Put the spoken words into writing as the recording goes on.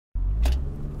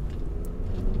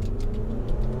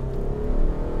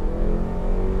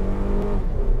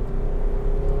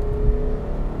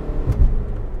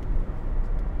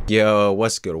Yo,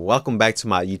 what's good? Welcome back to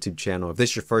my YouTube channel. If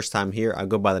this is your first time here, I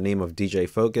go by the name of DJ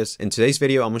Focus. In today's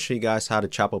video, I'm gonna show you guys how to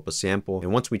chop up a sample.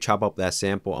 And once we chop up that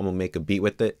sample, I'm gonna make a beat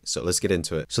with it. So let's get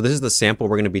into it. So this is the sample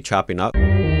we're gonna be chopping up.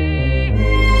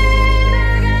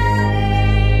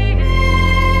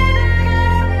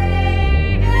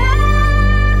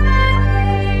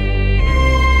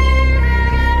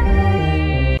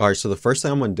 Alright, so the first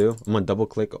thing I'm going to do, I'm going to double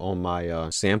click on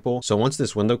my sample. So once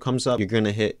this window comes up, you're going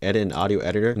to hit edit in audio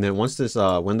editor. And then once this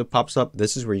window pops up,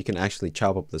 this is where you can actually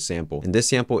chop up the sample. And this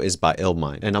sample is by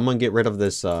Illmind. And I'm going to get rid of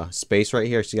this space right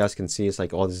here. So you guys can see it's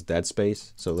like all this dead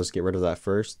space. So let's get rid of that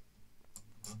first.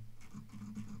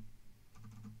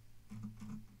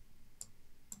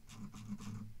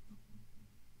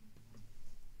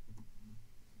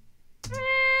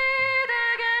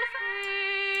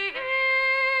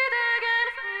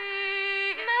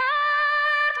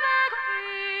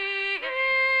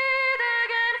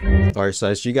 Alright, so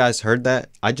as you guys heard that,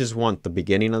 I just want the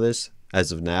beginning of this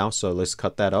as of now, so let's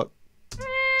cut that up.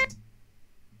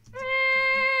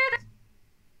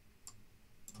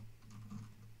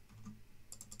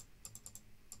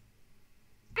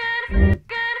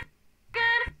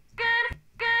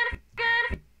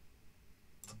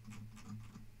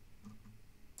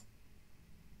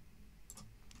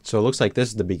 So it looks like this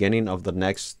is the beginning of the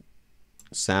next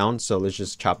sound, so let's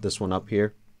just chop this one up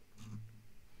here.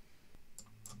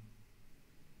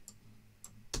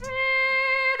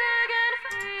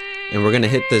 And we're going to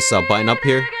hit this button up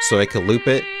here so it can loop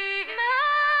it.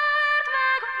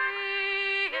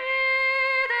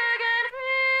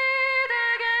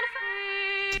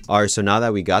 Alright, so now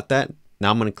that we got that,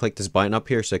 now I'm going to click this button up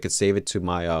here so I can save it to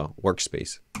my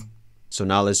workspace. So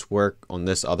now let's work on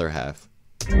this other half.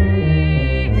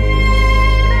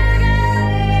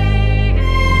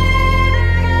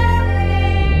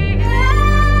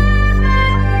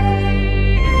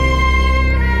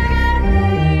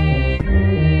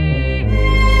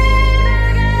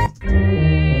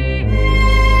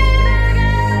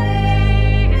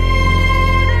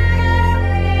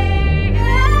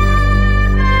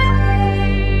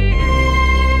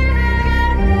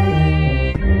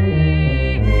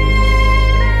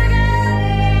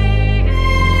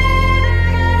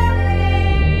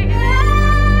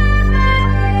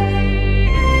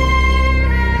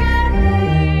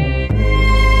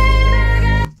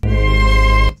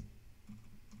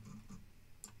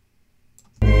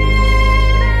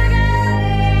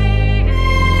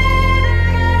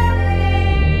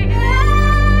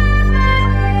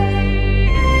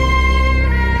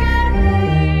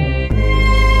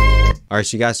 Alright,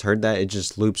 so you guys heard that, it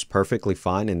just loops perfectly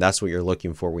fine, and that's what you're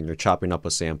looking for when you're chopping up a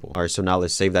sample. Alright, so now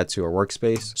let's save that to our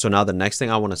workspace. So now the next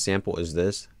thing I want to sample is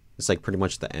this. It's like pretty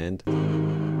much the end.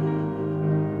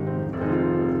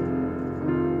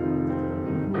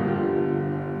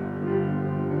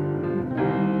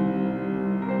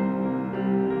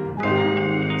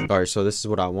 Alright, so this is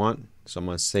what I want. So I'm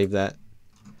going to save that.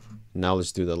 Now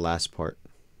let's do the last part.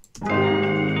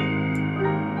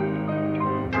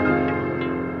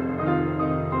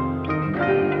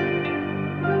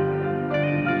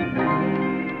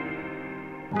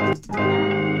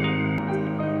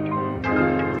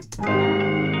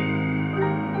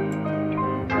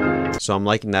 So I'm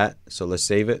liking that, so let's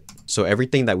save it. So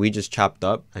everything that we just chopped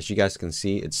up, as you guys can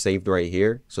see, it's saved right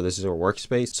here. So this is our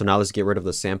workspace. So now let's get rid of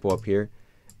the sample up here,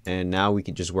 and now we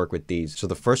can just work with these. So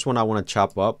the first one I want to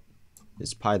chop up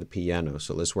is probably the piano,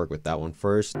 so let's work with that one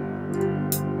first.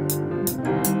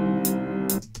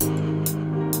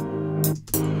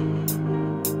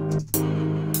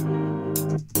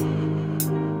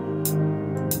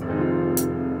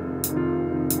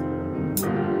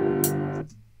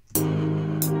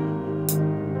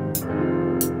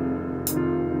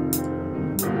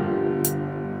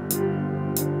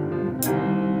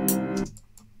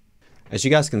 As you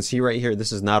guys can see right here,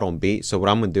 this is not on beat. So what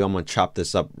I'm going to do, I'm going to chop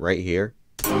this up right here.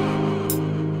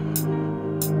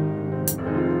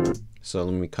 So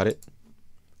let me cut it.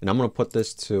 And I'm going to put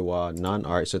this to none.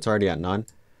 All right, so it's already at none.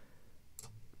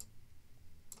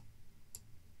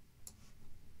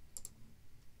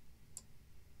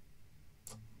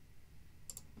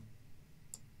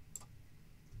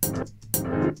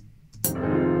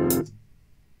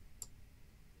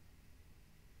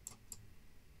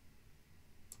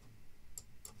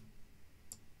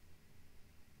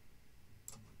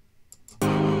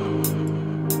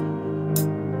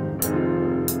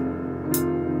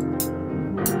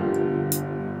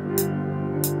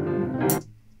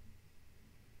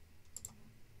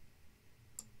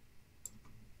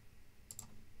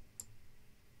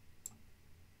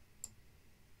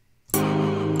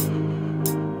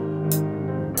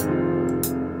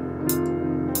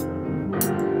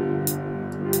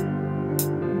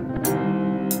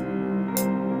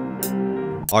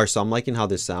 Alright, so I'm liking how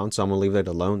this sounds, so I'm gonna leave it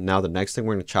alone. Now the next thing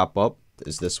we're gonna chop up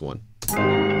is this one.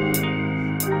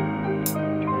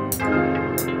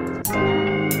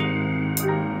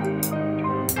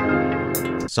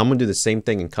 So I'm gonna do the same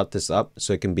thing and cut this up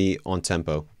so it can be on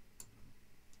tempo.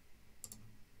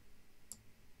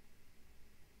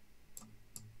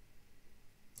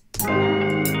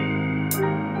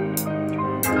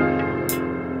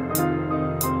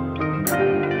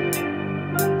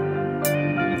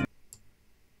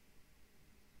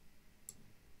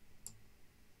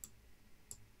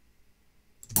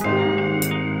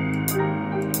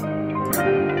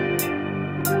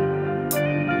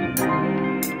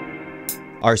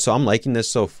 Alright, so I'm liking this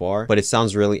so far, but it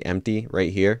sounds really empty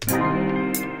right here.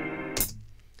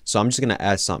 So I'm just gonna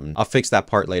add something. I'll fix that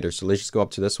part later. So let's just go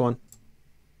up to this one.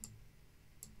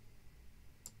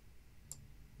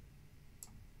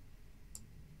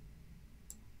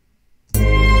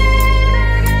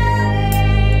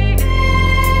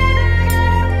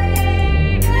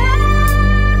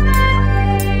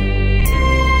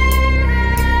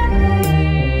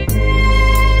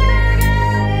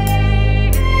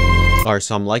 Alright,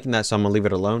 so I'm liking that, so I'm gonna leave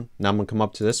it alone. Now I'm gonna come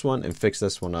up to this one and fix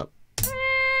this one up.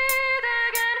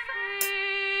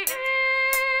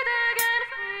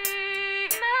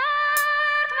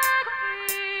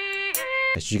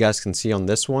 As you guys can see on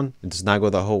this one, it does not go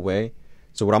the whole way.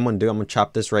 So what I'm gonna do, I'm gonna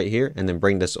chop this right here and then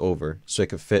bring this over so it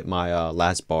can fit my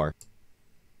last bar.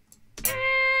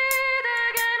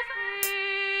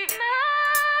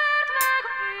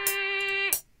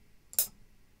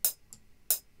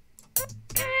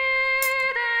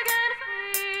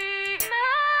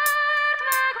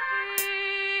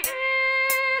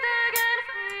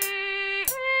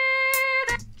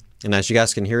 And as you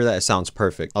guys can hear that, it sounds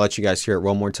perfect. I'll let you guys hear it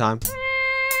one more time.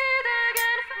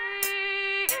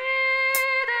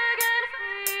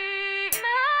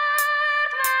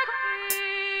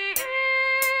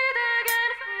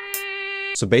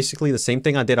 So basically the same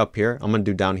thing I did up here, I'm gonna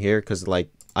do down here because like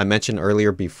I mentioned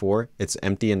earlier before, it's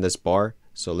empty in this bar.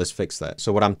 So let's fix that.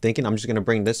 So what I'm thinking, I'm just gonna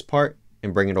bring this part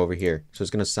and bring it over here. So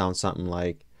it's gonna sound something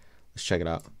like, let's check it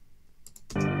out.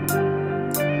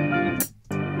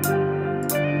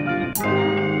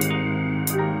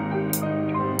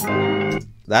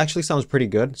 That actually sounds pretty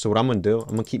good. So what I'm gonna do,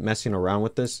 I'm gonna keep messing around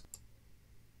with this.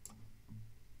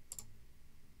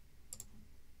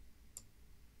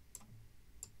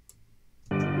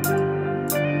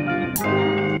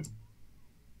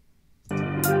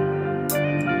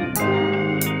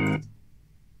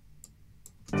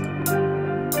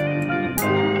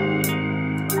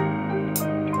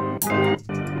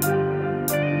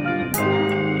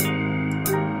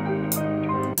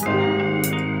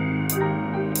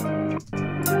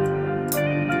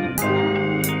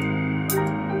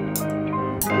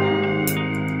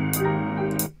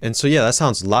 And so yeah, that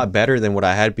sounds a lot better than what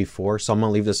I had before. So I'm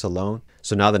gonna leave this alone.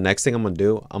 So now the next thing I'm gonna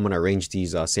do, I'm gonna arrange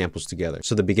these samples together.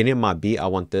 So the beginning of my beat, I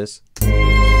want this.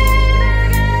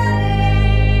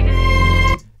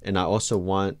 And I also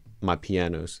want my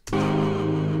pianos.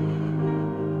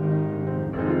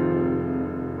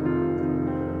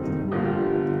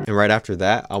 And right after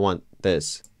that, I want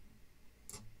this.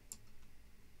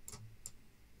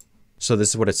 So this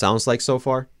is what it sounds like so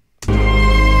far.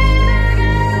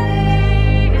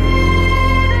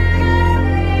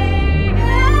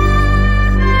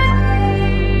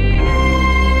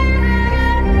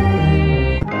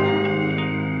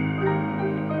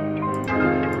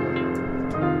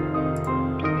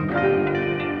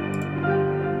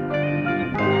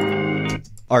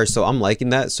 Alright, so I'm liking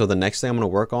that. So the next thing I'm going to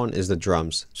work on is the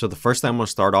drums. So the first thing I'm going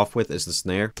to start off with is the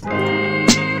snare.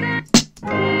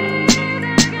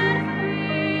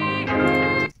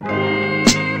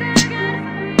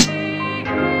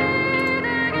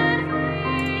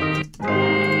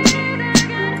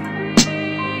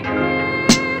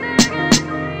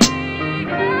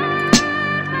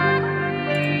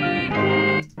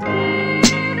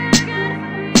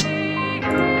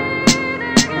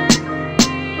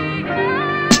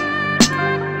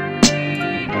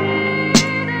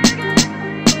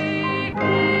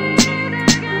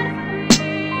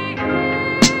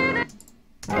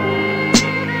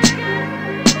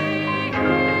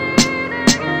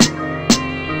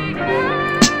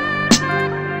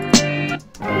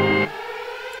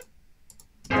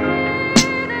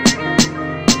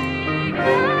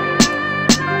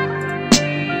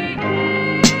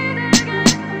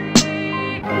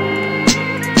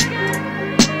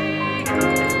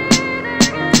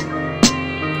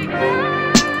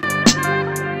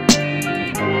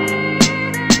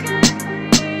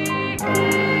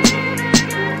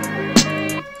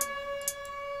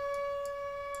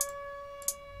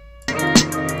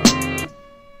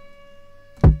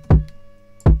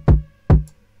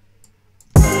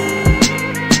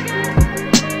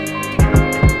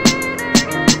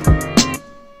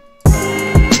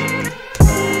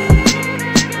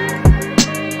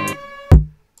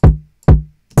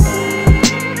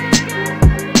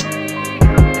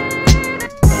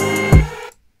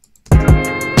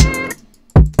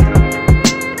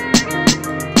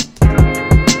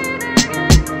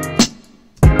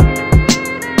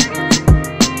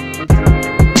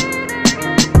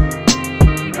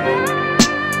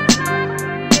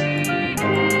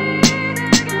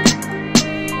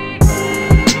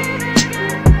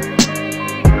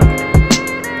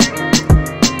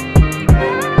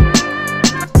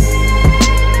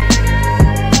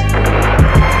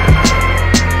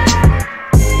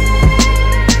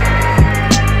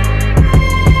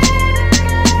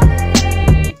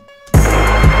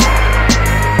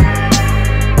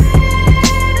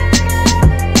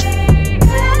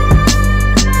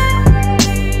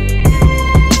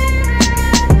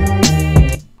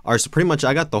 Alright, so pretty much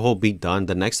I got the whole beat done.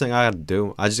 The next thing I gotta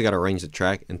do, I just gotta arrange the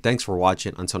track. And thanks for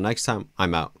watching. Until next time,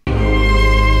 I'm out.